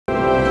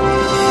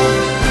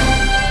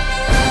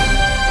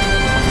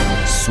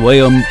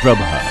Swayam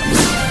Prabha.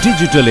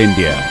 Digital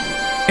India.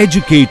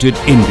 Educated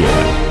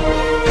India.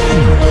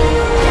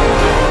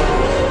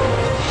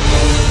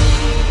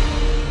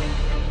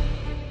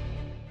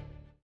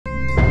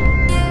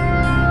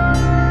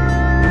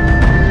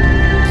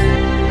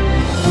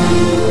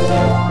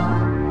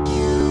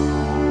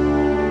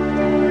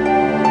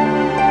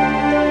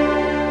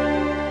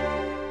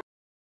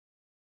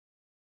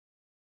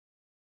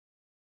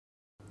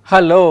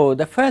 Hello,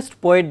 the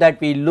first poet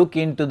that we look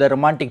into the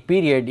Romantic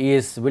period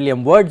is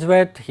William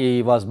Wordsworth.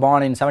 He was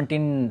born in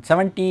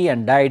 1770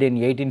 and died in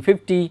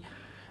 1850,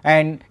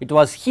 and it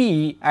was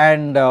he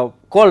and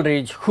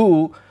Coleridge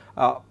who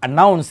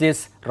announced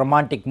this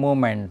Romantic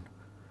movement.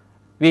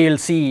 We will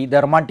see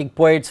the Romantic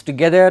poets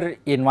together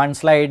in one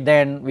slide,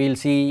 then we will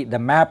see the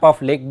map of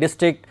Lake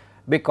District,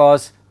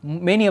 because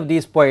many of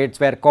these poets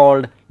were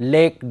called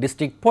Lake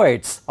District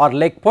poets or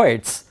lake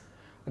poets.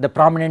 The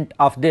prominent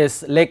of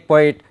this lake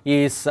poet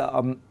is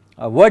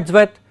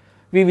Wordsworth.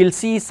 We will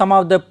see some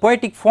of the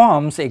poetic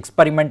forms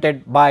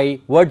experimented by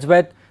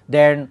Wordsworth,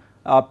 then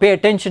pay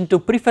attention to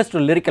preface to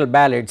lyrical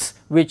ballads,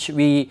 which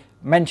we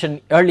mentioned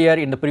earlier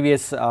in the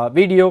previous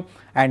video,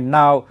 and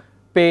now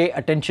pay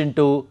attention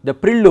to the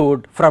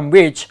prelude, from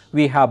which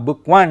we have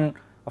book 1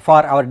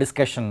 for our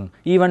discussion.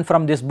 Even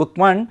from this book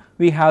 1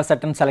 we have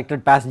certain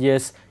selected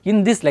passages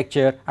in this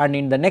lecture, and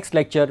in the next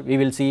lecture we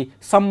will see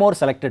some more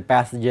selected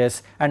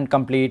passages and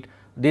complete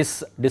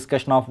this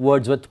discussion of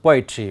Wordsworth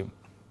poetry.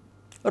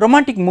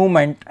 Romantic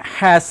movement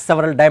has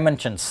several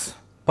dimensions: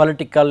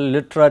 political,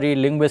 literary,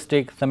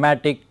 linguistic,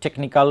 thematic,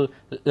 technical,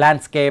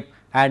 landscape,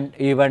 and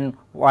even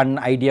one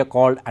idea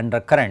called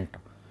undercurrent.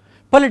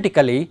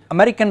 Politically,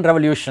 American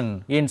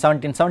Revolution in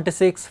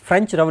 1776,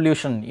 French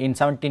Revolution in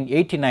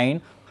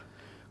 1789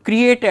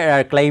 created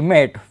a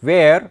climate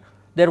where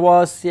there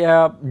was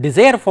a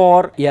desire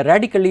for a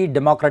radically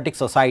democratic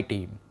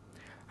society,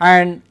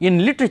 and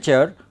in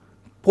literature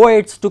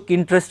poets took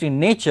interest in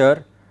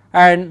nature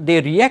and they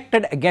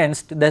reacted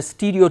against the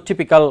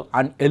stereotypical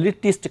and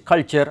elitist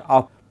culture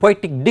of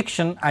poetic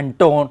diction and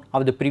tone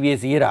of the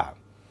previous era.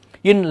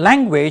 In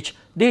language,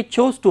 they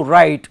chose to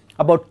write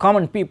about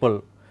common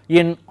people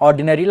in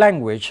ordinary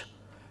language.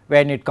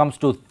 When it comes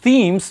to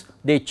themes,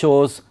 they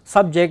chose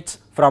subjects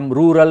from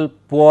rural,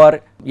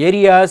 poor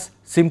areas,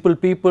 simple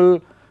people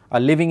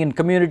living in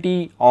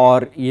community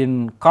or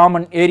in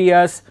common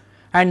areas,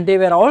 and they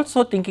were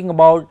also thinking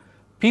about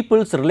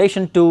people's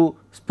relation to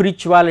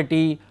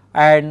spirituality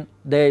and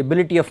the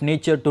ability of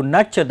nature to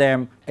nurture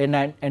them in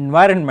an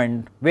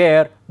environment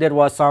where there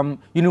was some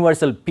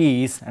universal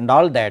peace and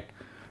all that.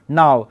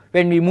 Now,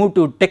 when we move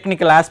to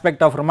technical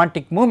aspect of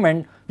Romantic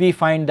movement, we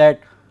find that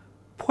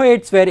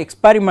poets were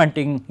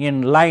experimenting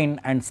in line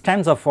and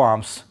stanza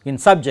forms, in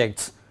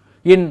subjects,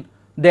 in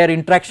their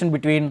interaction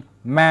between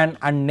man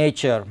and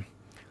nature.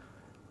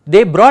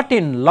 They brought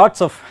in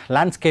lots of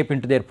landscape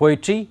into their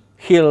poetry: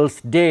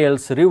 hills,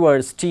 dales,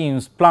 rivers,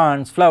 streams,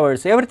 plants,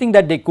 flowers, everything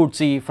that they could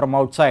see from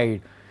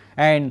outside.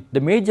 And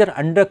the major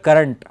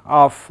undercurrent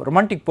of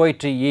Romantic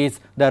poetry is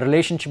the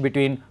relationship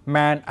between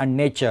man and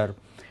nature,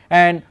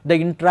 and the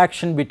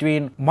interaction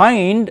between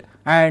mind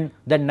and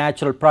the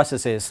natural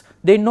processes.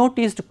 They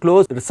noticed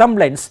close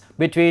resemblance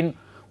between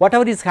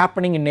whatever is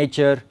happening in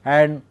nature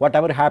and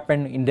whatever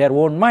happened in their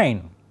own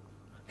mind.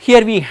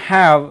 Here we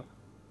have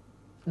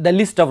the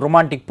list of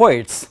Romantic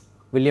poets: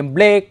 William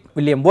Blake,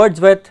 William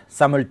Wordsworth,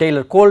 Samuel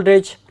Taylor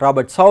Coleridge,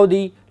 Robert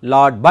Southey,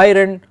 Lord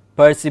Byron,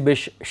 Percy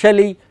Bysshe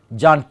Shelley,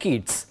 John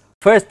Keats.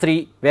 First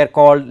three were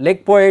called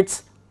lake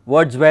poets: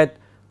 Wordsworth,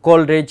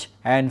 Coleridge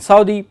and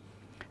Southey,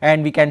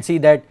 and we can see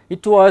that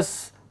it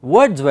was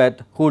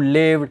Wordsworth who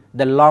lived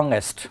the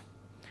longest,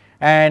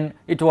 and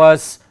it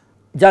was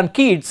John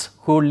Keats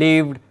who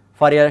lived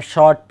for a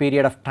short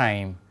period of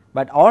time,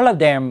 but all of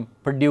them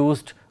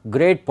produced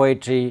great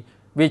poetry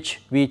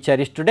which we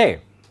cherish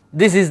today.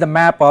 This is the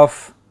map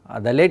of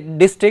the Lake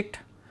District.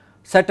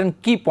 Certain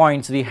key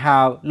points we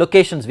have,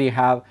 locations we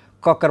have: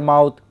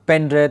 Cockermouth,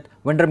 Penrith,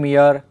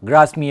 Windermere,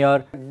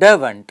 Grasmere,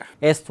 Derwent,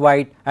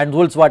 Esthwaite and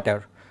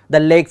Woolswater. The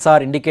lakes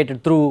are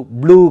indicated through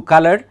blue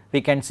color.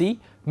 We can see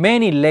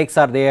many lakes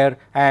are there,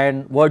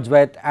 and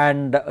Wordsworth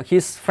and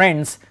his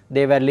friends,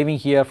 they were living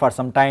here for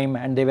some time,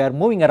 and they were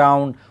moving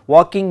around,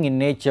 walking in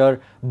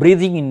nature,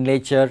 breathing in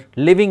nature,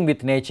 living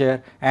with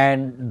nature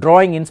and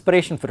drawing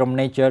inspiration from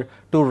nature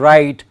to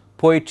write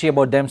poetry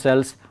about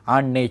themselves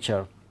and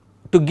nature.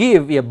 To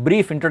give a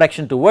brief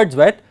introduction to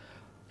Wordsworth,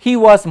 he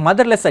was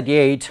motherless at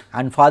 8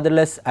 and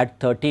fatherless at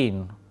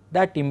 13.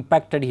 That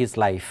impacted his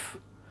life.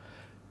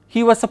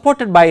 He was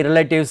supported by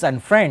relatives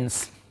and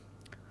friends.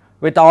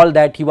 With all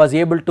that, he was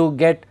able to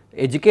get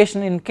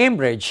education in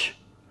Cambridge,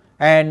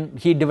 and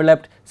he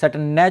developed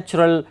certain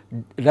natural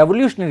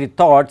revolutionary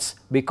thoughts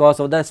because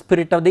of the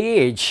spirit of the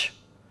age,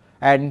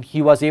 and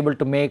he was able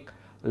to make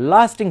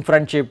lasting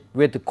friendship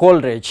with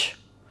Coleridge,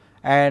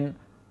 and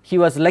he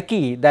was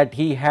lucky that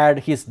he had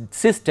his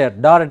sister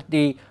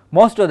Dorothy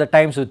most of the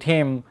times with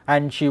him,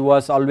 and she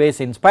was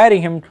always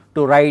inspiring him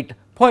to write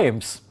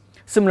poems.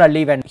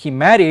 Similarly, when he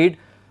married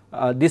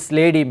this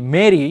lady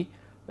Mary,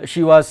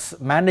 she was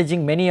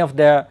managing many of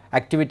the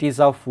activities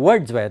of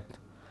Wordsworth.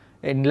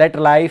 In later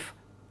life,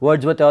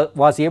 Wordsworth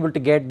was able to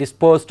get this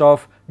post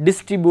of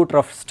distributor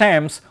of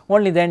stamps,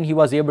 only then he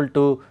was able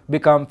to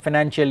become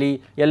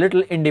financially a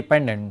little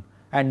independent,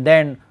 and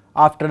then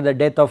after the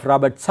death of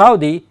Robert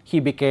Southey, he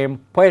became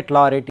poet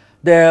laureate.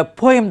 The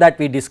poem that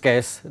we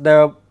discuss,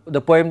 the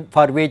poem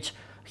for which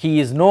he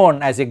is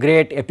known as a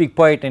great epic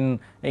poet in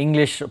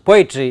English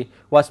poetry,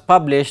 was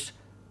published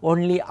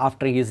only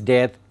after his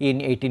death in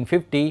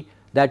 1850,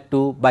 that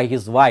too by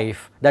his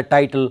wife. The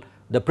title,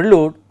 The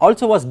Prelude,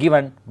 also was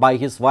given by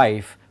his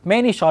wife.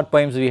 Many short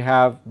poems we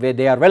have where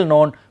they are well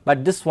known,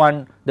 but this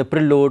one, The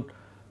Prelude,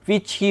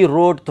 which he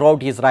wrote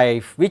throughout his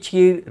life, which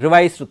he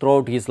revised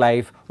throughout his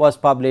life, was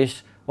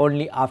published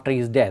only after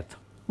his death.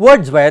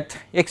 Wordsworth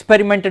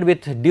experimented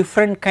with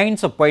different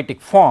kinds of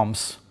poetic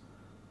forms.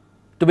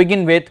 To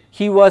begin with,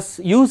 he was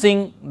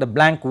using the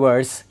blank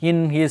verse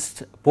in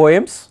his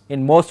poems,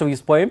 in most of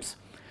his poems.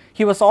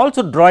 He was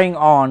also drawing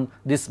on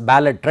this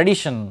ballad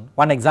tradition.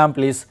 One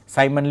example is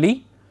Simon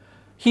Lee.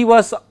 He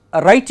was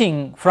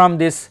writing from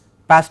this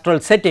pastoral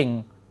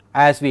setting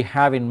as we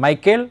have in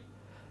Michael.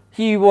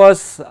 He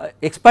was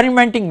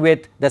experimenting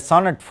with the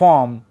sonnet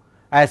form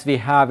as we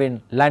have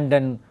in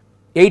London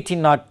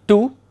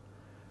 1802.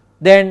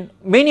 Then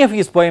many of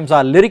his poems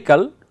are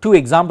lyrical. Two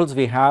examples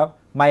we have,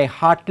 My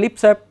Heart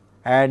Leaps Up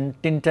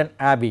and Tintern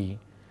Abbey.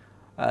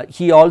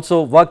 He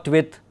also worked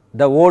with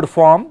the ode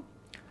form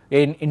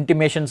in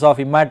Intimations of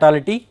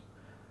Immortality.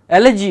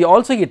 Elegy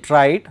also he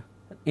tried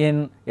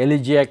in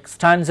elegiac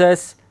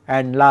stanzas,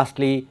 and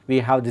lastly we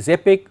have this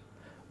epic.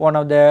 One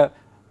of the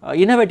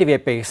innovative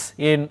epics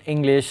in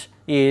English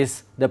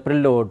is The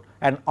Prelude,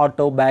 an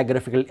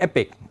autobiographical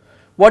epic.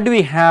 What do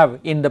we have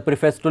in the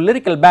preface to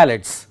lyrical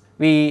ballads?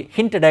 We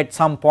hinted at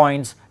some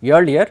points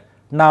earlier.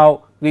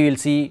 Now we will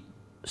see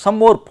some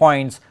more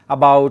points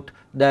about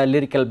the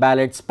lyrical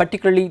ballads,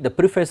 particularly the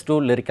preface to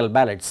lyrical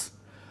ballads.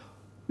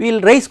 We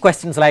will raise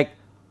questions like,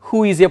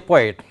 who is a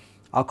poet?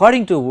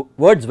 According to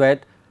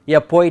Wordsworth,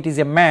 a poet is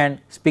a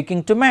man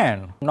speaking to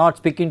man, not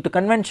speaking to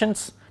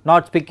conventions,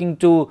 not speaking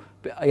to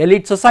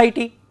elite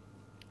society.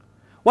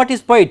 What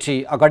is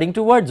poetry? According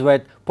to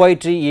Wordsworth,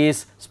 poetry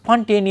is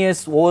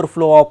spontaneous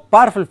overflow of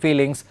powerful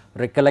feelings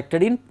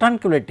recollected in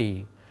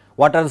tranquility.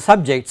 What are the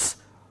subjects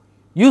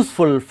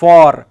useful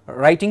for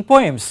writing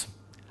poems?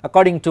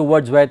 According to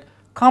Wordsworth,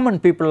 common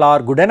people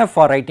are good enough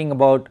for writing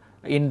about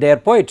in their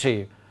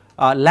poetry.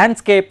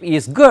 Landscape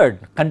is good,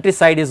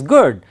 countryside is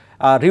good,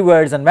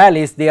 rivers and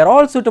valleys, they are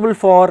all suitable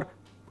for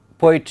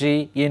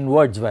poetry in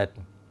Wordsworth.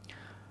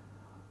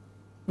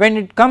 When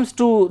it comes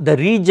to the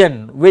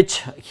region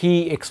which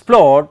he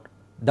explored,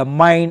 the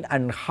mind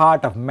and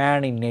heart of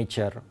man in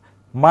nature,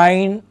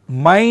 mind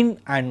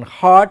and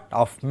heart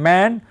of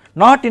man,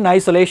 not in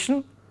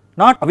isolation,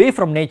 not away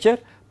from nature,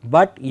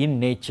 but in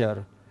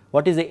nature.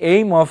 What is the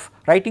aim of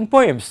writing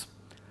poems?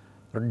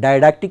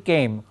 Didactic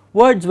aim.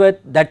 Wordsworth,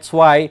 that is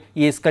why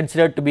he is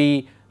considered to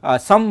be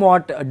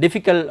somewhat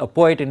difficult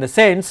poet in the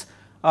sense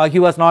he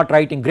was not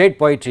writing great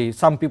poetry.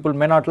 Some people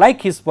may not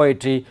like his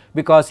poetry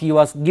because he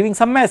was giving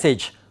some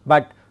message,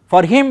 but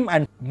for him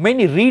and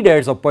many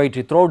readers of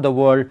poetry throughout the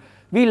world,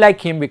 we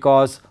like him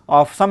because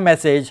of some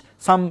message,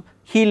 some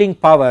healing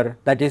power,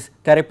 that is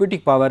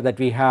therapeutic power that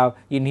we have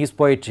in his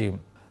poetry.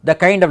 The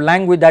kind of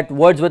language that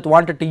Wordsworth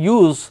wanted to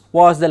use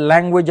was the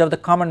language of the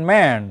common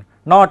man,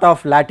 not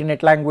of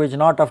Latinate language,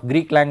 not of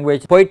Greek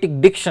language,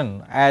 poetic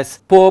diction as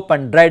Pope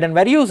and Dryden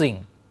were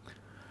using.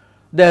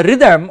 The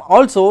rhythm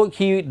also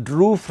he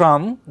drew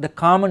from the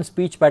common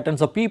speech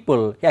patterns of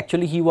people.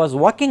 Actually, he was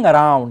walking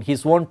around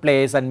his own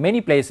place and many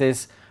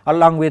places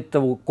along with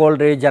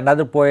Coleridge and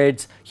other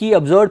poets. He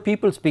observed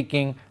people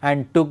speaking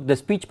and took the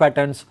speech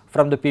patterns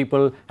from the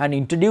people and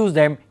introduced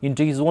them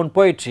into his own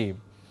poetry.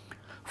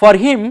 For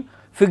him,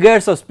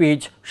 figures of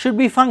speech should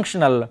be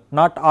functional,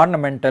 not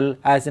ornamental,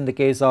 as in the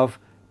case of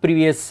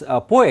previous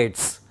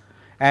poets,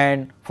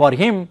 and for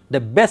him the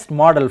best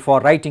model for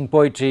writing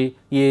poetry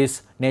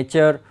is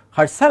nature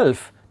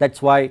herself. That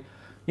is why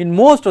in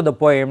most of the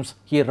poems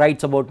he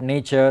writes about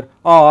nature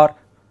or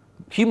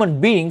human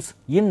beings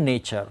in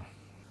nature.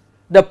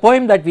 The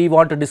poem that we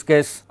want to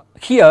discuss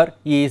here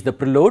is The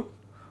Prelude.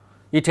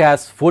 It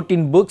has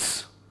 14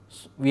 books.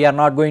 We are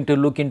not going to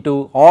look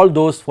into all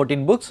those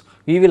 14 books.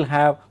 We will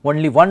have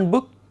only one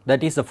book,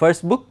 that is the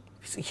first book.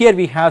 Here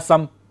we have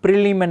some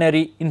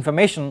preliminary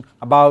information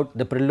about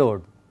The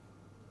Prelude.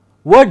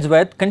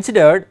 Wordsworth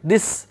considered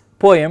this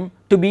poem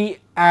to be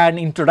an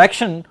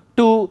introduction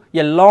to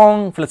a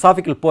long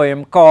philosophical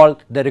poem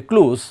called The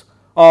Recluse,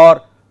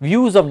 or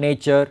Views of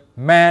Nature,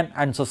 Man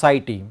and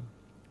Society.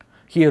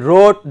 He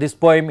wrote this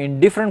poem in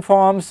different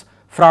forms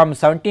from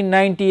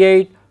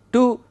 1798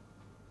 to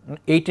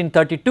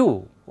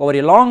 1832. Over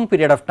a long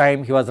period of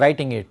time he was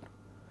writing it.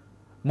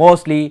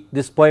 Mostly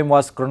this poem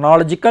was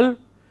chronological,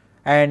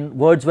 and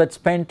Wordsworth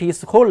spent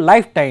his whole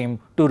lifetime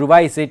to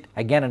revise it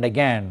again and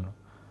again.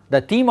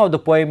 The theme of the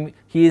poem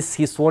is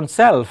his own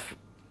self.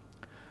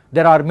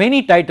 There are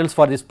many titles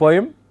for this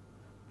poem: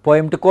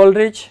 Poem to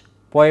Coleridge,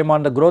 Poem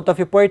on the Growth of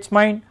a Poet's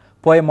Mind,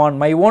 poem on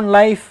my own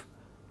life,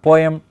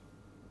 poem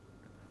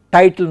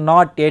title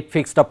not yet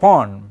fixed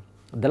upon.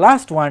 The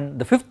last one,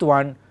 the fifth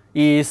one,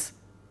 is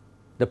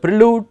the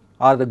prelude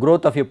or the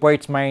growth of a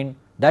poet's mind.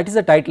 That is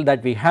the title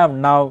that we have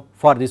now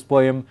for this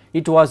poem.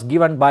 It was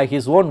given by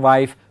his own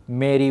wife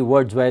Mary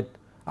Wordsworth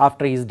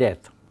after his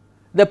death.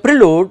 The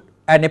prelude,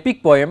 an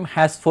epic poem,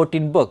 has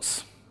 14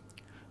 books.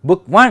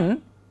 Book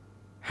 1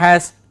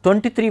 has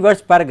 23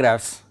 verse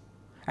paragraphs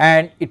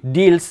and it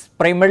deals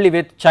primarily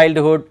with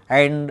childhood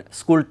and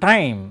school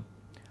time.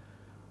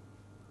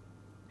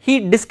 He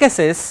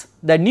discusses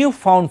the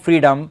newfound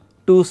freedom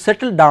to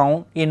settle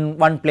down in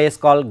one place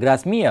called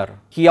Grasmere.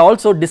 He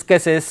also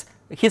discusses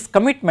his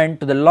commitment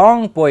to the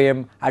long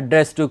poem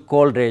addressed to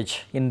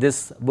Coleridge in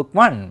this book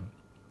 1.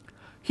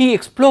 He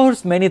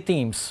explores many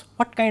themes,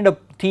 what kind of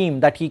theme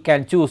that he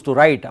can choose to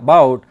write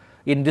about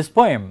in this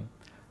poem,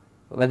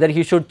 whether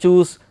he should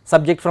choose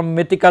subject from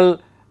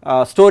mythical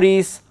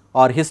stories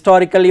or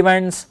historical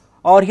events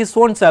or his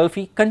own self.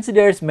 He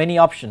considers many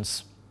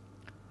options.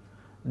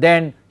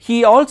 Then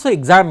he also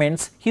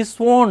examines his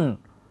own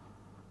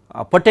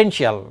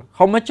potential,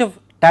 how much of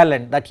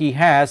talent that he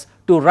has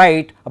to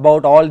write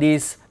about all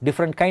these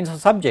different kinds of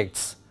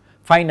subjects.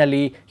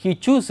 Finally, he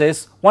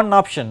chooses one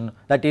option,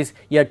 that is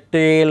a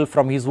tale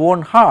from his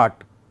own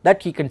heart,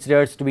 that he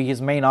considers to be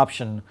his main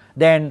option.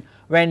 Then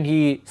when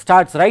he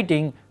starts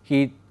writing,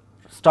 he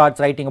starts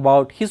writing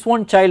about his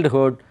own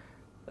childhood,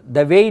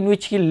 the way in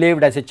which he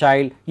lived as a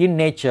child in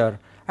nature,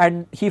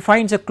 and he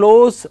finds a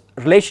close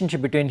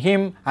relationship between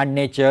him and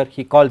nature.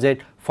 He calls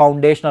it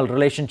foundational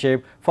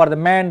relationship for the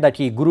man that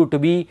he grew to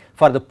be,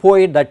 for the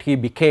poet that he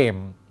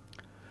became.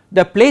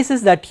 The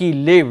places that he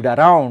lived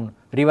around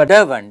River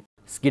Derwent,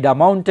 Skiddaw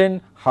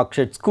Mountain,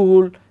 Hawkshead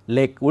School,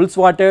 Lake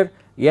Ullswater,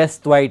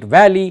 Esthwaite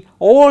Valley,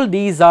 all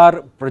these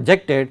are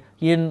projected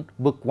in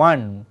book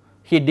 1.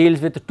 He deals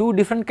with two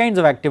different kinds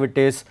of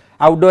activities,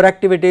 outdoor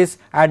activities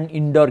and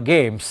indoor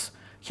games.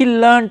 He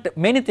learnt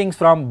many things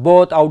from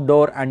both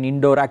outdoor and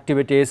indoor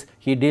activities.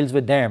 He deals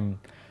with them.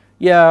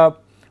 A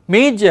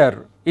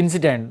major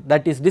incident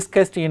that is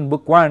discussed in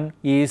book 1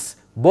 is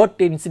boat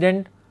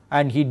incident,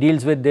 and he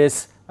deals with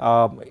this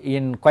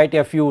in quite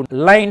a few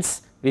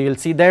lines. We will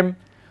see them.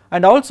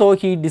 And also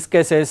he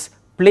discusses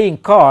playing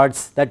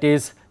cards, that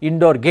is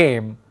indoor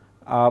game.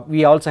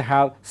 We also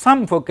have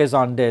some focus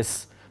on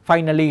this.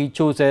 Finally, he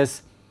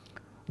chooses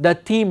the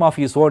theme of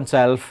his own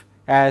self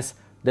as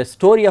the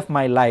story of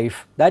my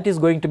life. That is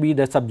going to be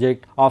the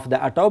subject of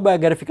the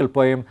autobiographical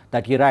poem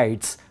that he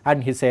writes,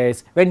 and he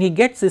says, when he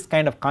gets this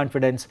kind of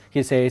confidence,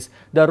 he says,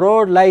 the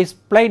road lies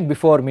plain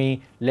before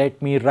me,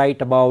 let me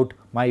write about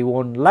my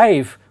own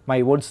life,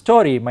 my own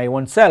story, my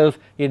own self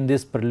in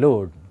this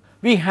prelude.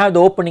 We have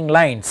the opening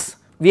lines.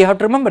 We have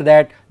to remember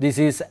that this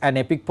is an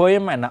epic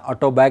poem, an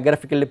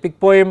autobiographical epic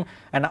poem.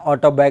 An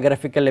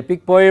autobiographical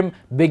epic poem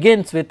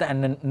begins with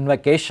an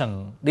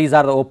invocation. These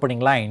are the opening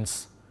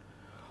lines.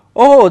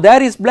 Oh,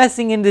 there is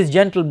blessing in this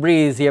gentle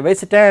breeze, a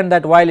visitant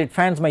that while it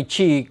fans my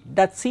cheek,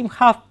 that seem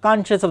half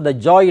conscious of the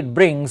joy it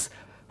brings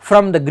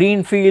from the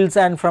green fields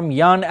and from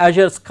yon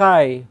azure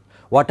sky.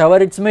 Whatever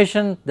its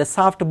mission, the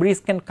soft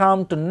breeze can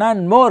come to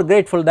none more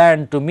grateful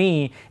than to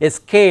me,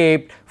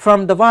 escaped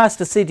from the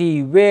vast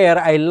city where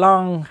I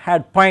long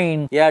had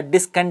pined, a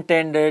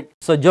discontented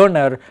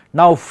sojourner,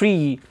 now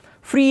free,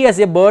 free as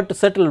a bird to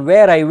settle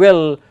where I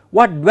will.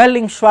 What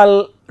dwelling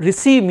shall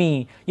receive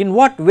me? In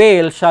what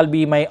vale shall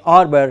be my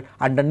arbour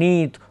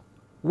underneath?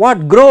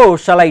 What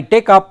grove shall I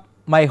take up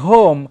my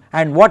home?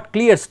 And what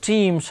clear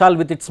stream shall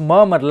with its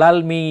murmur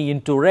lull me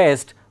into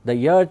rest?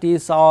 The earth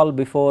is all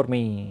before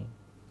me.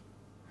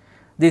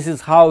 This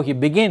is how he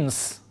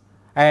begins,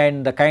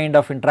 and the kind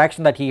of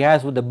interaction that he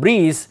has with the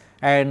breeze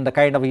and the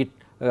kind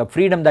of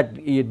freedom that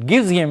it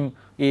gives him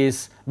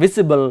is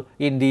visible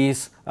in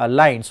these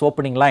lines,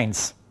 opening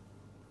lines.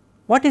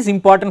 What is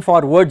important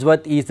for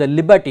Wordsworth is the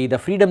liberty, the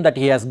freedom that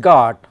he has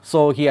got.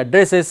 So he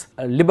addresses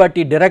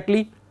liberty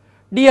directly.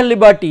 Dear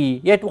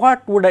liberty, yet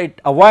what would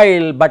it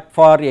avail but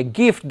for a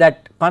gift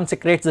that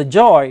consecrates the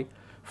joy?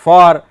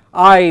 For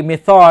I,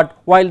 methought,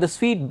 while the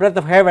sweet breath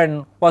of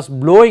heaven was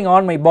blowing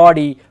on my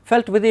body,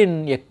 felt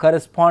within a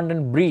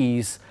correspondent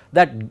breeze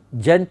that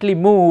gently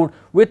moved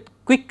with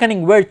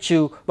quickening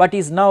virtue what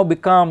is now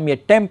become a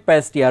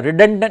tempest, a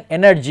redundant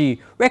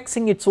energy,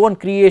 vexing its own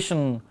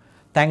creation.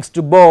 Thanks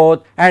to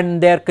both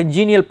and their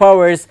congenial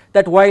powers,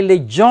 that while they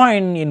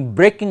join in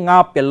breaking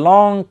up a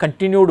long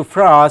continued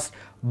frost,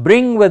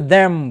 bring with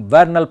them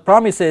vernal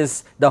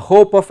promises, the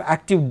hope of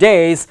active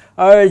days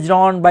urged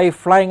on by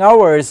flying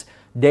hours,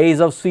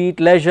 days of sweet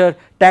leisure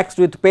taxed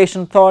with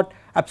patient thought,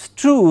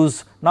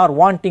 abstruse nor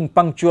wanting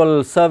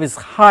punctual service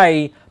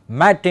high,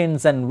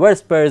 matins and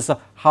vespers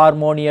of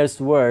harmonious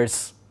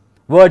verse.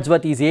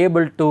 Wordsworth is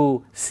able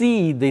to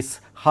see this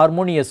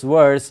harmonious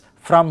verse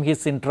from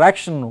his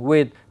interaction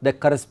with the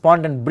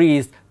correspondent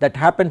breeze that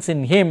happens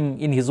in him,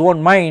 in his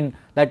own mind.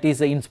 That is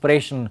the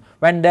inspiration.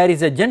 When there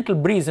is a gentle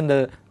breeze in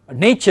the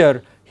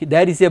nature,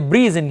 there is a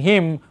breeze in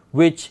him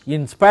which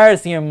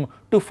inspires him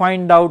to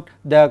find out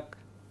the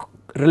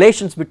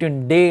relations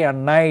between day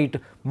and night,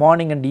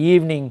 morning and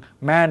evening,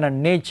 man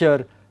and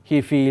nature,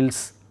 he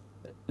feels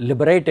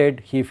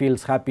liberated, he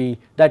feels happy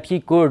that he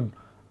could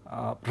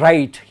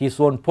write his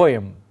own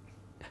poem.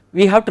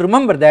 We have to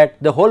remember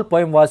that the whole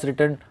poem was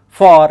written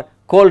for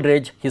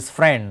Coleridge, his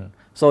friend.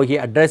 So, he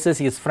addresses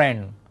his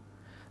friend.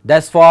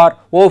 Thus far,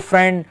 O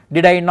friend,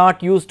 did I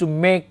not use to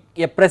make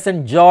a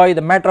present joy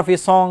the matter of a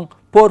song,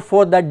 pour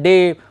forth that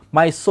day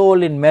my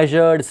soul in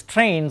measured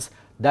strains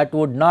that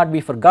would not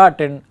be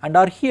forgotten and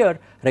are here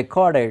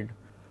recorded.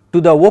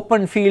 To the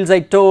open fields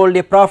I told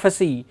a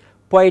prophecy,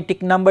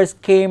 poetic numbers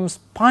came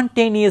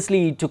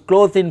spontaneously to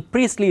clothe in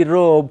priestly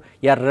robe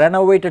a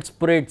renovated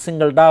spirit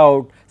singled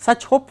out.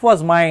 Such hope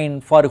was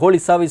mine for holy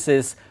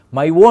services,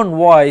 my own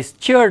voice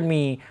cheered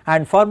me,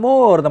 and for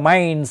more the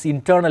mind's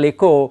internal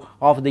echo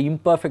of the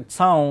imperfect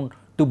sound.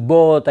 To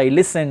both I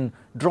listened,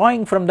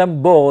 drawing from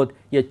them both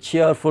a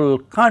cheerful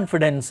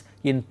confidence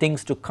in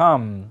things to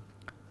come.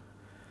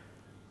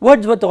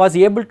 Wordsworth was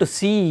able to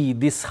see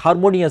this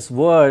harmonious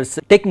verse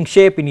taking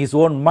shape in his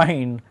own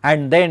mind,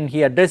 and then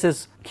he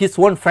addresses his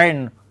own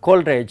friend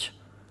Coleridge.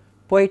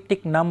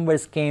 Poetic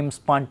numbers came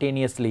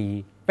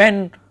spontaneously.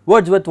 When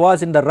Wordsworth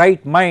was in the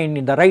right mind,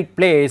 in the right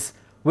place,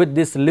 with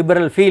this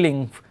liberal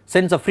feeling,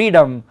 sense of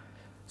freedom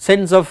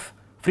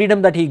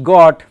that he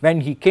got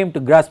when he came to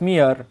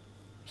Grasmere,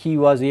 he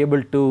was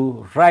able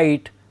to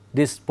write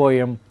this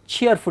poem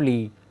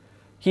cheerfully.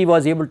 He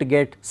was able to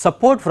get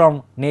support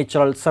from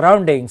natural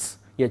surroundings,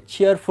 a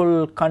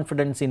cheerful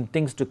confidence in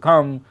things to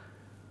come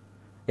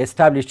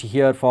established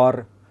here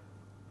for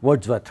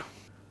Wordsworth.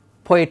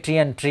 Poetry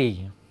and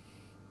tree.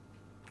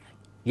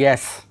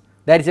 Yes,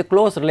 there is a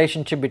close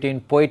relationship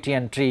between poetry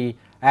and tree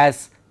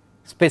as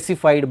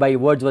specified by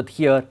Wordsworth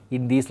here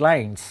in these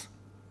lines.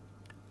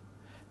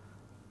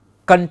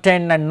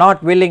 Content and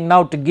not willing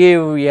now to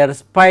give a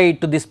respite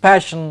to this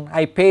passion,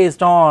 I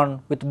paced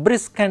on with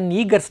brisk and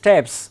eager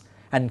steps,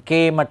 and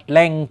came at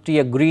length to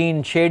a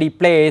green shady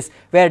place,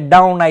 where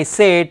down I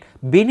sat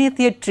beneath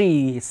a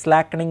tree,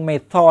 slackening my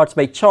thoughts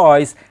by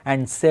choice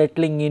and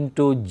settling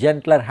into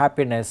gentler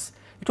happiness.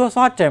 It was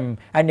autumn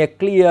and a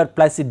clear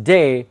placid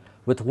day,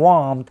 with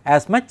warmth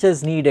as much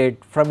as needed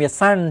from a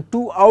sun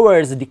 2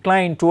 hours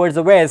declined towards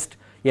the west,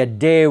 a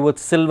day with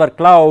silver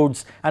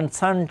clouds and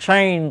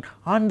sunshine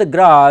on the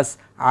grass,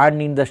 and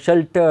in the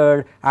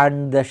sheltered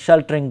and the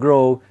sheltering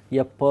grove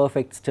a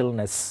perfect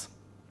stillness.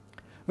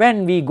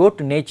 When we go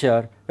to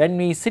nature, when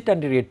we sit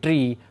under a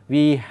tree,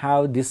 we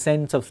have this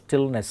sense of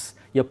stillness,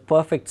 a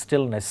perfect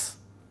stillness,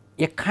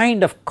 a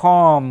kind of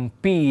calm,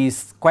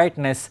 peace,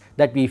 quietness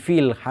that we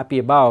feel happy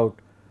about,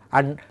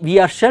 and we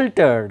are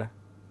sheltered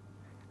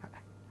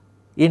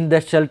in the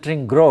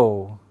sheltering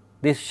grove.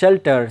 This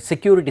shelter,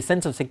 security,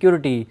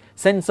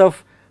 sense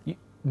of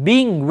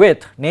being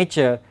with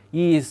nature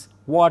is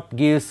what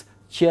gives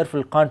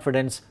cheerful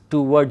confidence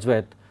to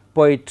Wordsworth.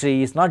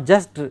 Poetry is not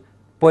just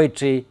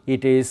poetry,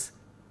 it is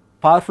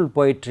powerful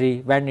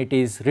poetry when it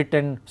is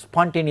written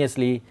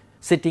spontaneously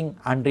sitting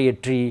under a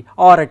tree,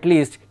 or at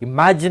least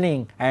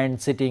imagining and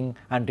sitting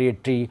under a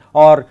tree,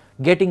 or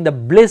getting the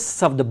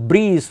bliss of the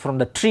breeze from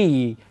the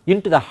tree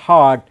into the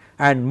heart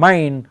and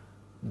mind.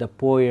 The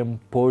poem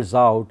pours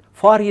out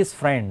for his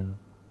friend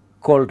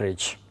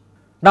Coleridge.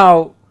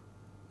 Now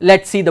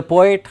let us see the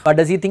poet. What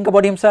does he think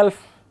about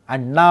himself?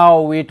 And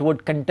now it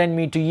would content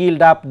me to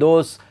yield up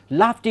those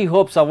lofty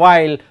hopes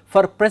awhile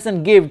for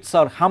present gifts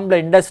or humbler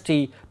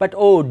industry. But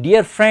oh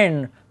dear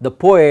friend, the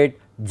poet,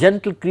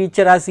 gentle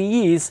creature as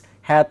he is,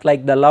 hath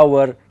like the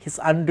lover his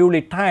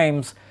unruly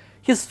times,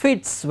 his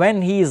fits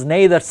when he is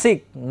neither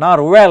sick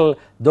nor well,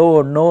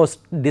 though no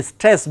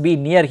distress be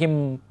near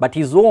him but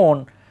his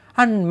own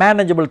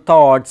unmanageable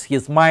thoughts,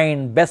 his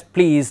mind best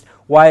pleased,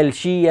 while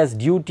she as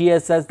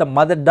duteous as the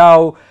mother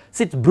dove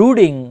sits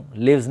brooding,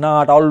 lives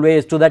not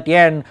always to that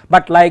end,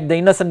 but like the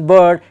innocent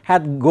bird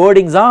hath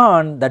goadings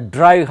on that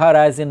drive her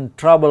as in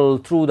trouble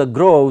through the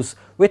groves.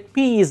 With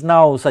me is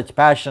now such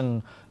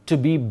passion to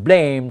be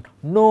blamed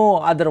no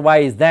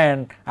otherwise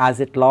than as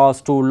it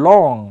lasts too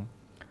long.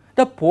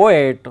 The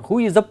poet, who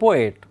is the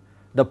poet?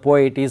 The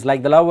poet is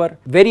like the lover.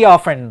 Very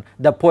often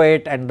the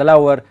poet and the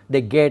lover,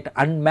 they get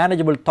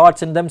unmanageable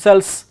thoughts in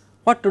themselves.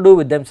 What to do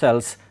with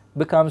themselves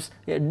becomes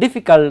a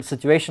difficult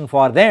situation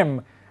for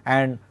them,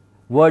 and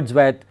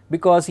Wordsworth,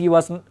 because he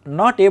was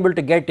not able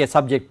to get a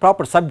subject,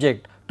 proper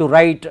subject to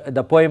write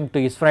the poem to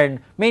his friend,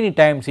 many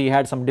times he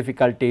had some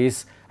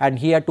difficulties and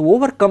he had to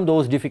overcome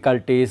those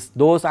difficulties,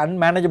 those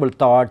unmanageable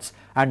thoughts,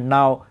 and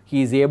now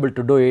he is able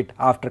to do it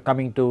after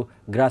coming to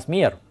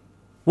Grasmere.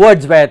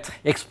 Wordsworth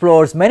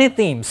explores many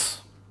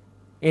themes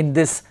in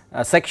this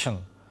section.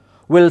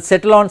 We will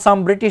settle on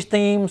some British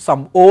theme,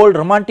 some old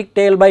romantic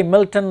tale by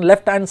Milton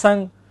left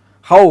unsung,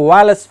 how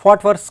Wallace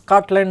fought for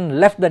Scotland,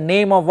 left the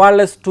name of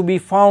Wallace to be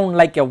found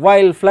like a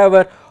wild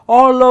flower,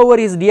 all over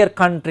his dear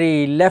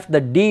country, left the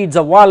deeds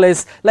of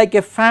Wallace like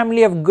a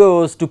family of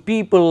ghosts to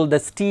people the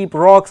steep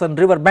rocks and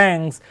river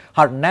banks,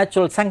 her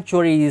natural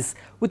sanctuaries,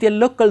 with a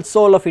local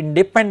soul of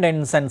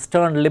independence and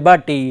stern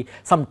liberty.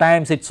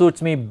 Sometimes it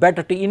suits me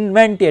better to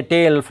invent a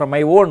tale from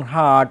my own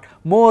heart,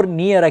 more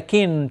near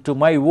akin to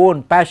my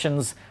own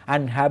passions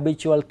and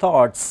habitual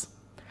thoughts.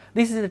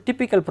 This is a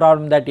typical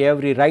problem that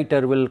every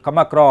writer will come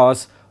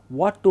across,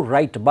 what to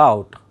write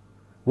about.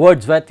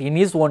 Wordsworth in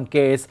his own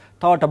case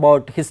thought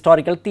about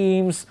historical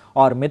themes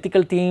or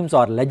mythical themes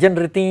or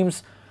legendary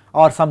themes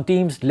or some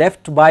themes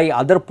left by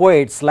other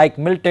poets like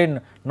Milton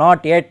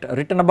not yet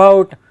written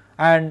about,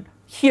 and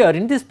here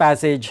in this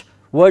passage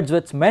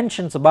Wordsworth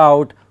mentions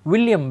about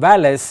William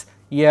Wallace,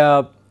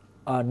 a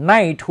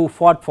knight who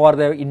fought for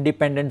the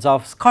independence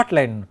of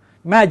Scotland.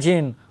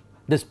 Imagine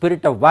the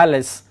spirit of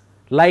Wallace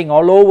lying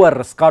all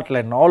over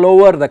Scotland, all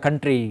over the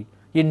country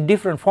in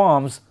different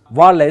forms.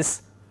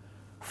 Wallace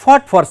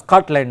fought for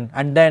Scotland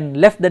and then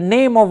left the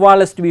name of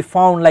Wallace to be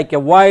found like a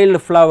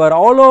wild flower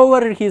all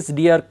over his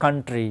dear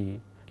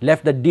country,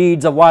 left the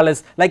deeds of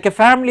Wallace like a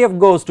family of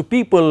ghosts to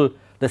people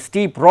the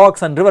steep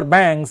rocks and river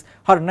banks,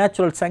 her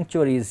natural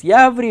sanctuaries,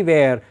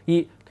 everywhere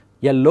a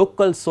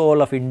local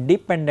soul of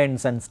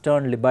independence and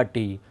stern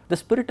liberty. The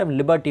spirit of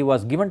liberty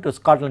was given to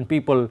Scotland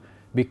people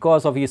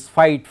because of his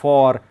fight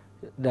for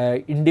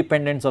the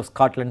independence of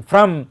Scotland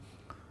from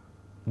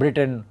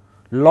Britain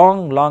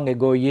long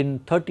ago in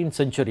 13th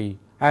century,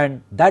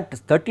 and that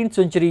 13th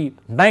century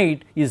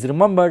knight is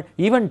remembered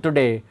even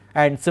today.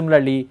 And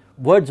similarly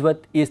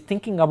Wordsworth is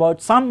thinking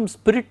about some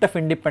spirit of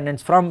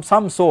independence from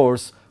some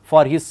source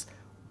for his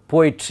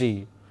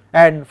poetry,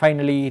 and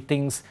finally he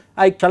thinks,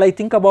 shall I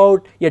think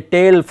about a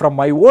tale from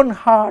my own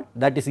heart,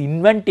 that is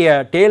invent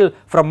a tale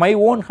from my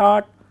own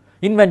heart.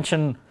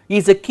 Invention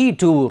is a key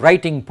to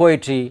writing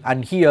poetry,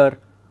 and here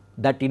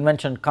that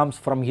invention comes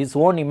from his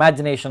own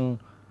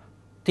imagination,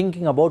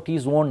 thinking about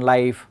his own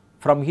life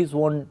from his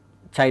own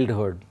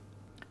childhood.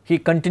 He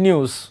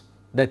continues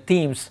the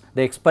themes,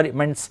 the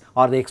experiments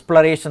or the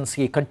explorations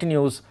he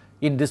continues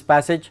in this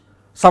passage.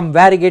 Some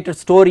variegated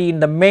story in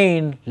the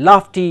main,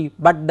 lofty,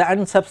 but the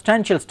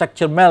unsubstantial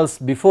structure melts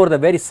before the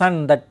very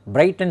sun that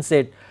brightens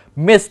it,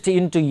 mist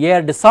into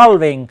air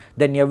dissolving,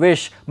 then a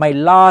wish, my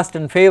last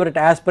and favourite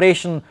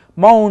aspiration,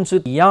 mounts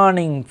with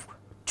yearning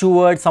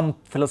towards some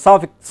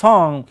philosophic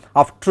song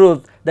of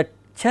truth that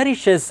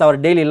cherishes our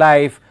daily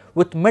life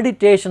with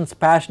meditations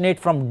passionate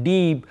from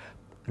deep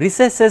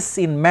recesses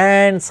in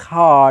man's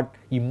heart,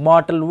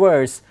 immortal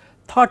verse,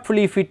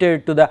 thoughtfully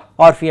fitted to the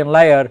Orphean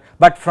lyre.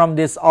 But from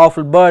this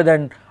awful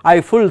burden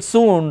I full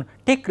soon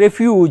take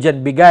refuge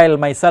and beguile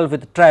myself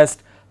with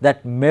trust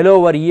that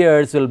mellower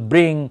years will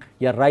bring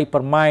a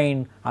riper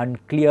mind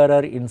and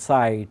clearer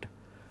insight.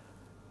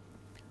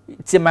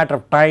 It is a matter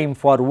of time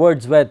for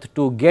Wordsworth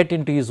to get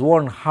into his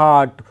own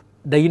heart,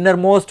 the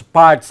innermost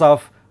parts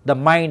of the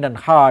mind and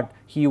heart.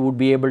 He would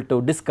be able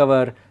to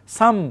discover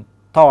some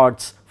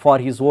thoughts for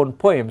his own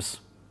poems.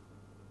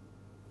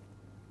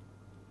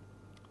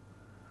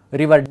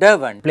 River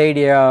Derwent played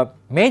a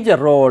major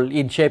role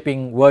in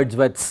shaping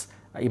Wordsworth's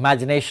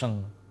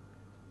imagination.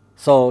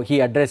 So he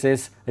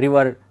addresses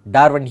River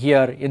Derwent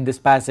here in this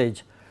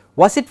passage.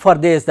 Was it for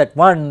this that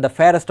one, the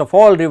fairest of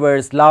all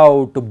rivers,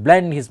 loved to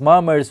blend his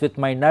murmurs with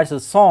my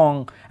nurse's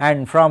song,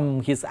 and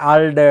from his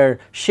alder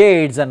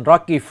shades and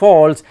rocky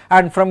falls,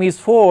 and from his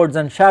fords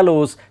and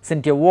shallows,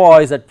 sent a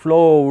voice that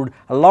flowed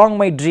along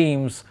my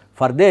dreams?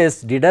 For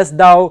this didst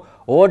thou,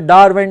 O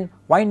Derwent,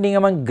 winding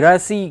among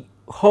grassy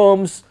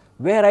homes,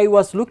 where I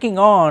was looking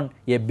on,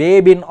 a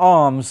babe in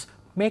arms,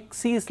 make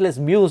ceaseless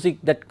music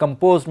that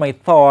composed my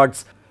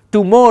thoughts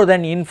to more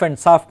than infant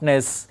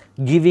softness,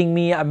 giving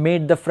me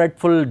amid the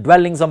fretful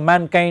dwellings of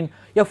mankind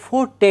a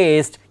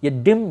foretaste, a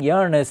dim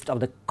earnest of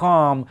the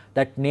calm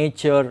that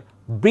nature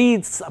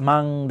breathes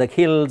among the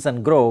hills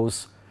and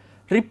groves.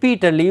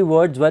 Repeatedly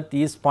Wordsworth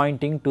is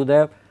pointing to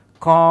the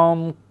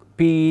calm,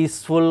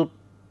 peaceful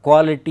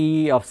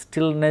quality of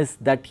stillness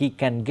that he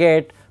can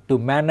get to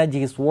manage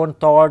his own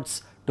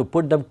thoughts, to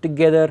put them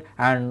together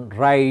and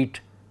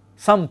write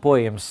some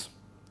poems.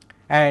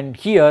 And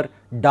here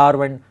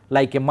Derwent,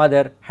 like a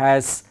mother,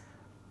 has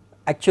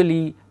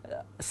actually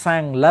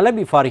sang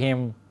lullaby for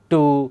him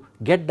to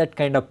get that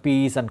kind of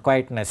peace and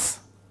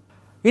quietness.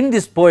 In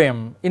this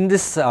poem, in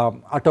this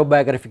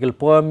autobiographical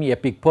poem,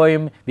 epic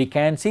poem, we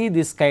can see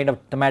this kind of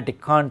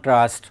thematic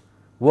contrast.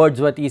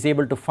 Wordsworth is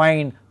able to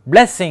find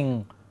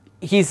blessing,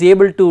 he is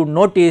able to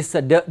notice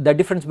the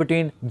difference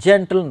between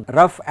gentle,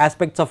 rough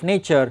aspects of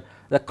nature,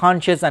 the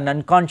conscious and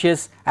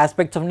unconscious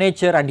aspects of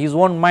nature and his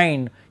own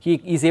mind.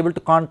 He is able to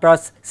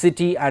contrast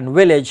city and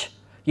village.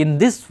 In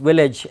this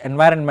village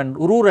environment,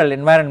 rural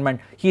environment,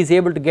 he is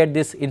able to get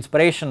this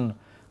inspiration,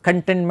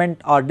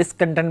 contentment or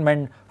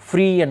discontentment,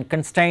 free and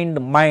constrained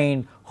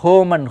mind,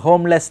 home and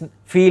homeless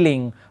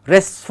feeling,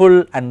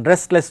 restful and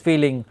restless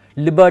feeling,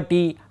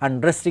 liberty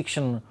and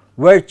restriction,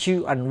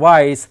 virtue and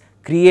vice,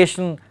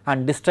 creation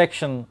and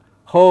destruction,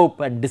 hope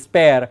and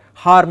despair,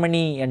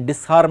 harmony and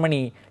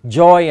disharmony,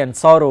 joy and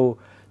sorrow.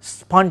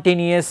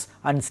 spontaneous,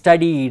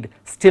 unstudied,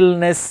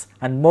 stillness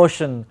and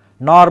motion,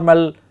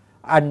 normal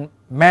and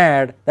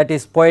mad, that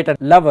is poet and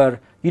lover,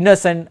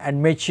 innocent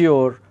and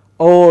mature,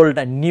 old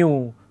and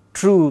new,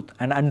 truth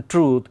and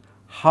untruth,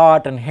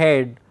 heart and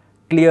head,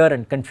 clear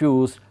and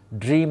confused,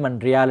 dream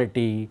and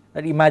reality,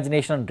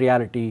 imagination and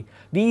reality.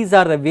 These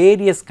are the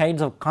various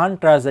kinds of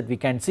contrasts that we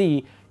can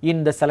see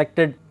in the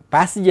selected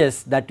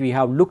passages that we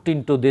have looked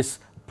into this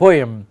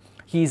poem.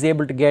 He is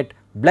able to get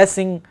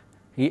blessing.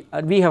 We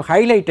have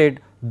highlighted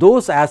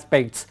those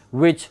aspects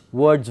which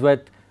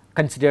Wordsworth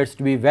considers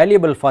to be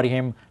valuable for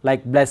him,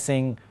 like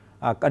blessing,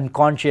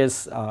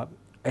 unconscious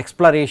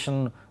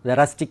exploration, the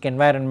rustic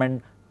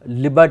environment,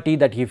 liberty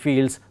that he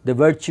feels, the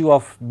virtue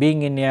of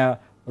being in a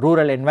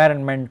rural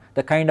environment,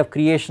 the kind of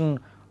creative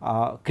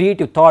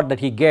thought that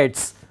he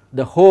gets,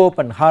 the hope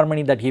and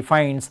harmony that he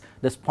finds,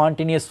 the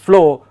spontaneous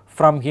flow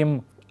from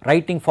him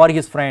writing for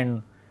his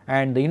friend,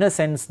 and the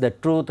innocence, the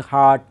truth,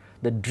 heart,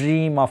 the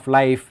dream of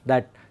life,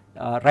 that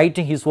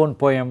writing his own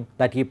poem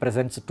that he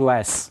presents to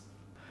us.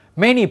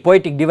 Many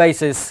poetic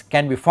devices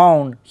can be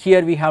found.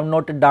 Here we have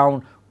noted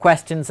down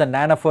questions and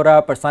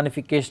anaphora,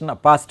 personification,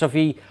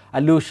 apostrophe,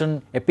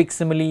 allusion, epic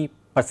simile,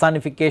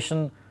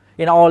 personification.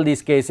 In all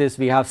these cases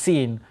we have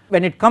seen.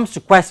 When it comes to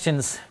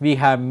questions, we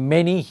have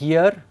many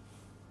here.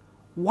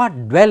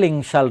 What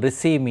dwelling shall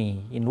receive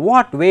me? In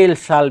what vale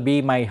shall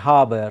be my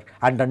harbour?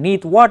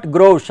 Underneath what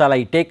grove shall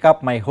I take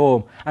up my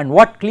home? And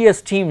what clear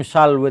stream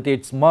shall with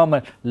its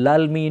murmur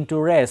lull me into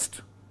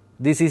rest?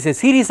 This is a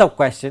series of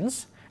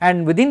questions,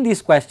 and within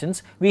these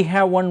questions we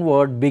have one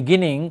word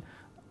beginning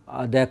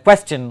the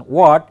question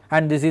what,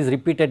 and this is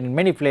repeated in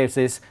many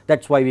places. That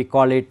is why we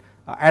call it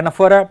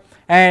anaphora.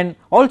 And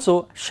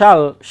also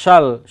shall,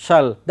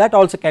 that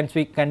also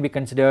can be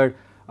considered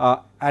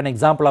an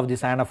example of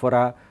this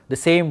anaphora. The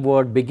same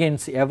word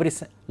begins every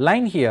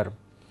line here.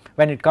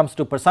 When it comes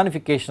to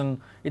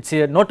personification, it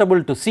is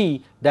notable to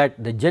see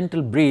that the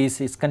gentle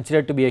breeze is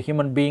considered to be a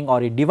human being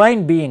or a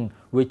divine being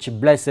which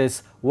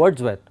blesses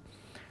Wordsworth.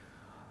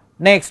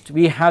 Next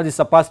we have this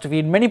apostrophe.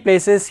 In many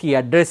places he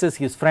addresses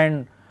his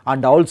friend,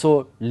 and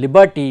also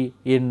liberty.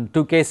 In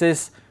two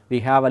cases we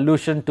have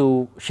allusion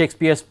to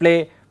Shakespeare's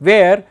play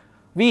where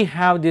we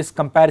have this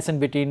comparison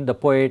between the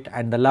poet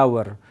and the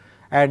lover.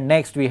 And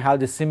next we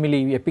have this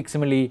simile, epic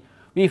simile.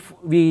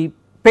 We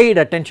paid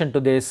attention to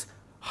this,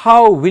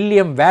 how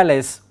William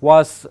Wallace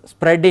was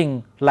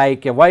spreading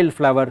like a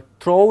wildflower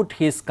throughout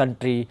his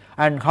country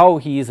and how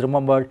he is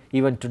remembered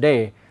even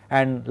today.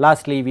 And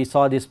lastly we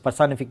saw this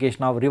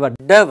personification of River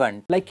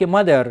Derwent. Like a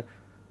mother,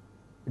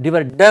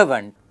 River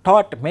Derwent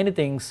taught many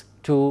things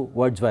to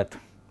Wordsworth.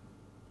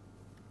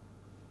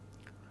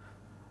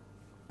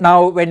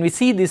 Now when we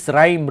see this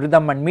rhyme,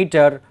 rhythm and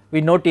meter, we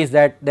notice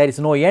that there is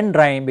no end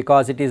rhyme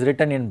because it is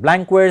written in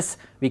blank verse.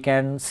 We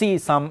can see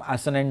some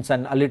assonance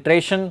and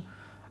alliteration.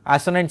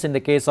 Assonance in the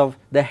case of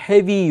the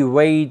heavy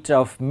weight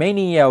of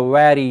many a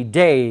weary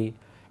day,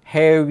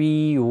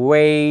 heavy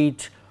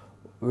weight,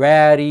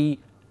 weary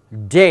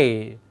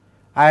day.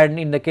 And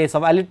in the case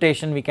of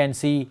alliteration we can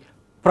see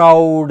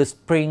proud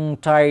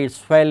springtide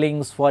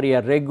swellings for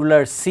a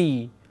regular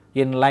sea.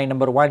 In line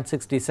number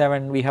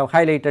 167 we have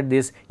highlighted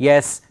this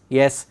yes,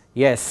 yes,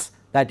 yes,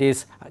 that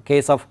is a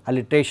case of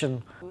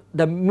alliteration.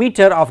 The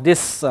meter of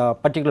this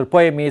particular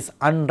poem is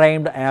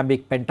unrhymed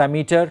iambic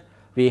pentameter.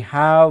 We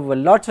have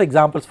lots of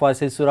examples for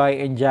caesura,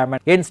 enjambment,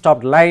 end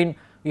stopped line.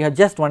 We have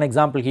just one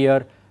example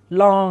here.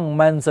 Long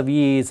months of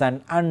ease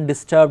and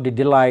undisturbed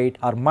delight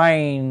are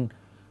mine.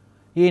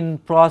 In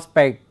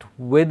prospect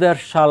whither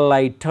shall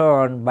I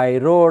turn, by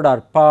road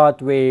or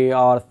pathway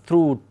or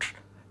through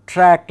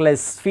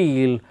trackless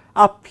field,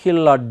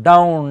 uphill or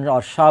down,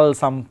 or shall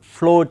some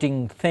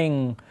floating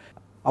thing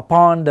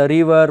upon the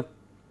river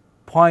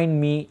point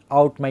me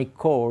out my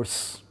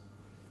course.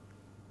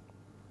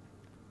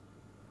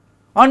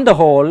 On the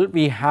whole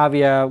we have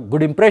a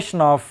good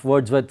impression of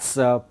Wordsworth's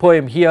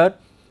poem here.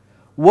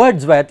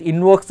 Wordsworth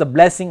invokes the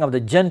blessing of the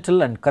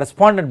gentle and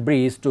correspondent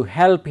breeze to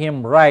help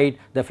him write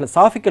the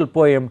philosophical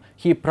poem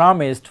he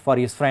promised for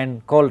his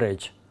friend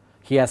Coleridge.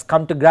 He has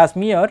come to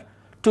Grasmere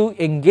to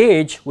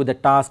engage with the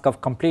task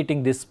of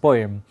completing this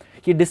poem.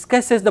 He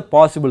discusses the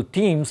possible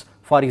themes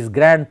for his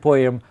grand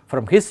poem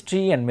from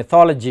history and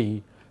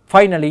mythology.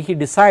 Finally, he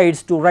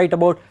decides to write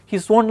about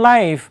his own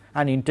life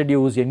and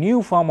introduce a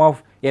new form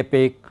of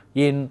epic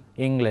in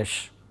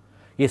English.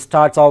 He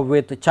starts off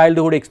with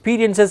childhood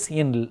experiences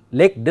in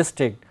Lake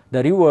District,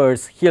 the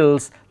rivers,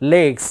 hills,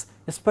 lakes,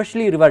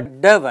 especially River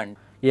Derwent,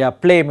 a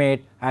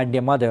playmate and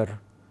a mother.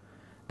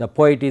 The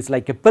poet is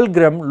like a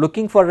pilgrim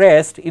looking for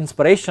rest,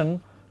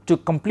 inspiration to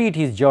complete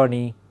his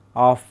journey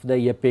of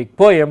the epic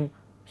poem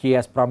he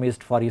has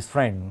promised for his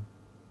friend.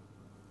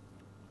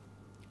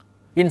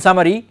 In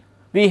summary,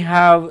 we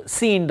have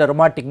seen the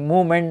romantic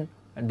movement,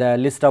 the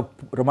list of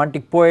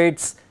romantic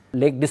poets,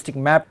 Lake District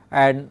map,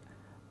 and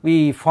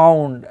we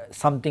found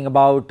something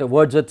about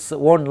Wordsworth's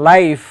own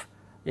life,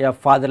 a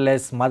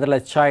fatherless,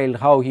 motherless child,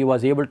 how he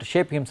was able to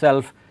shape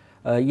himself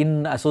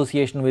in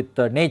association with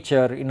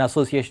nature, in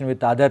association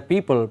with other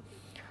people.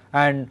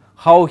 and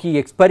how he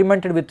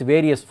experimented with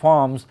various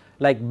forms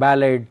like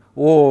ballad,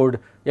 ode,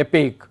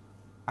 epic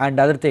and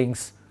other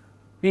things.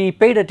 We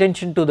paid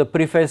attention to the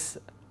preface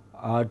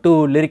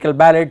to lyrical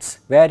ballads,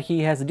 where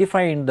he has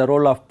defined the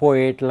role of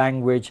poet,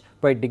 language,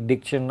 poetic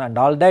diction and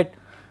all that,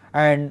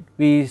 and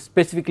we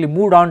specifically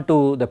moved on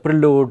to the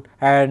prelude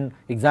and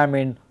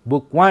examined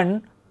book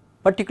 1,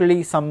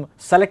 particularly some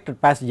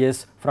selected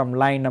passages from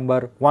line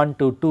number 1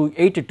 to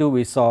 282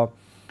 we saw,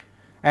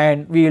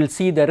 and we will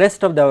see the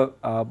rest of the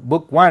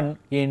book 1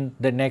 in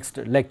the next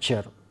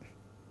lecture.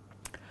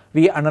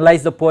 We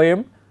analyze the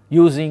poem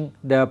using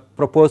the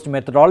proposed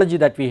methodology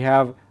that we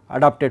have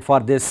adopted for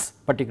this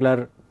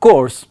particular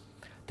course: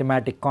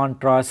 thematic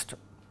contrast,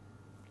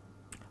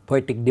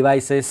 poetic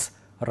devices,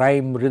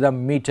 rhyme,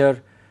 rhythm,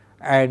 meter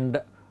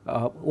and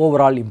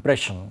overall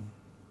impression.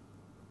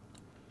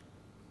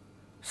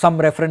 Some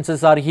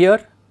references are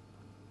here.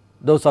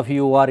 Those of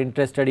you who are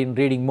interested in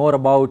reading more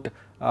about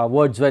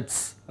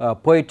Wordsworth's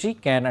poetry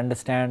can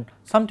understand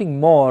something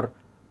more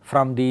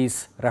from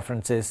these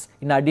references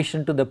in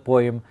addition to the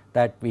poem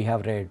that we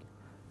have read.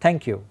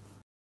 Thank you.